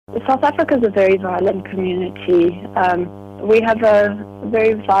South Africa is a very violent community. We have a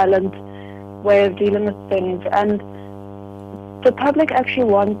very violent way of dealing with things, and the public actually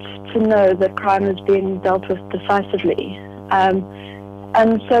want to know that crime is being dealt with decisively.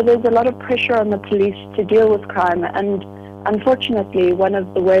 And so there's a lot of pressure on the police to deal with crime, and unfortunately one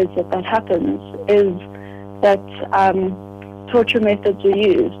of the ways that that happens is that torture methods are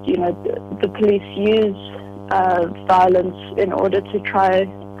used. You know, the police use violence in order to try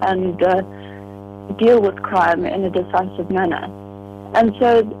and deal with crime in a decisive manner. And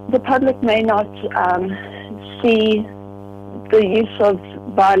so the public may not see the use of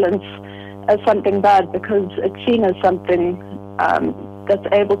violence as something bad because it's seen as something that's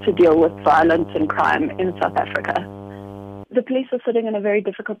able to deal with violence and crime in South Africa. The police are sitting in a very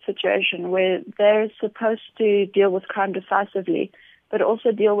difficult situation where they're supposed to deal with crime decisively, but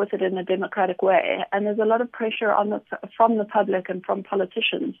also deal with it in a democratic way. And there's a lot of pressure from the public and from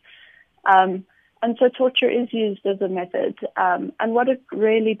politicians. And so torture is used as a method. And what it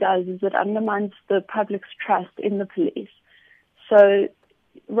really does is it undermines the public's trust in the police. So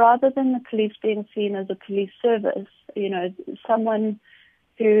rather than the police being seen as a police service, you know, someone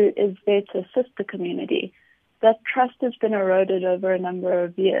who is there to assist the community, that trust has been eroded over a number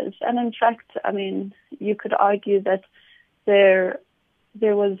of years. And in fact, I mean, you could argue that there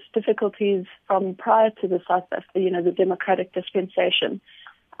was difficulties from prior to the the democratic dispensation,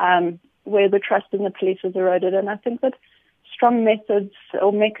 where the trust in the police was eroded. And I think that strong methods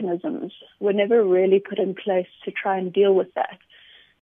or mechanisms were never really put in place to try and deal with that.